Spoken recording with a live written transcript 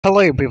Hello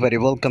everybody,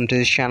 welcome to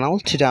the channel.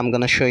 Today I'm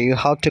gonna show you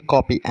how to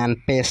copy and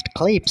paste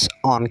clips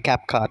on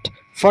Capcut.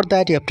 For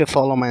that you have to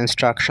follow my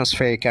instructions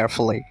very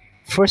carefully.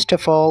 First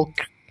of all,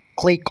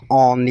 click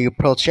on new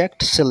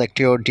project, select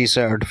your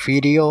desired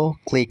video,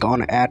 click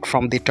on add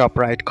from the top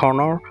right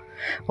corner.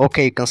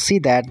 Okay, you can see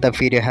that the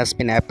video has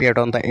been appeared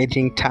on the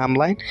editing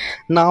timeline.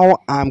 Now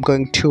I'm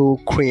going to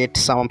create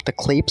some of the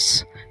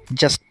clips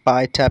just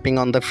by tapping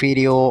on the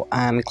video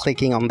and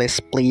clicking on the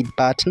split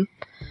button.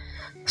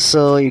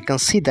 So you can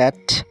see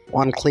that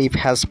one clip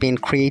has been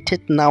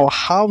created. Now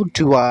how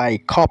do I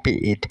copy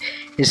it?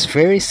 It's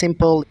very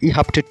simple. You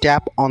have to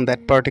tap on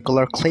that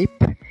particular clip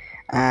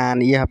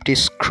and you have to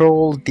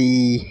scroll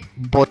the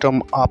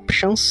bottom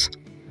options.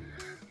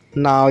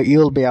 Now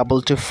you'll be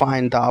able to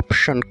find the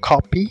option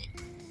copy.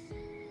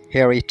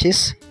 Here it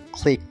is.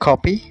 Click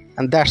copy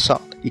and that's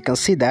all. You can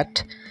see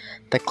that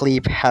the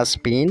clip has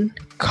been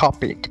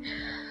copied.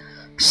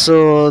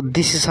 So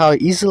this is how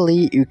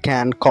easily you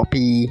can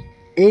copy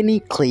any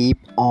clip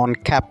on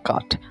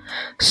Capcut.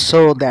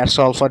 So that's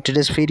all for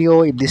today's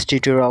video. If this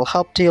tutorial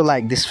helped you,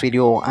 like this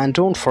video and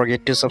don't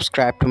forget to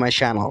subscribe to my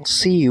channel.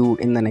 See you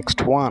in the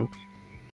next one.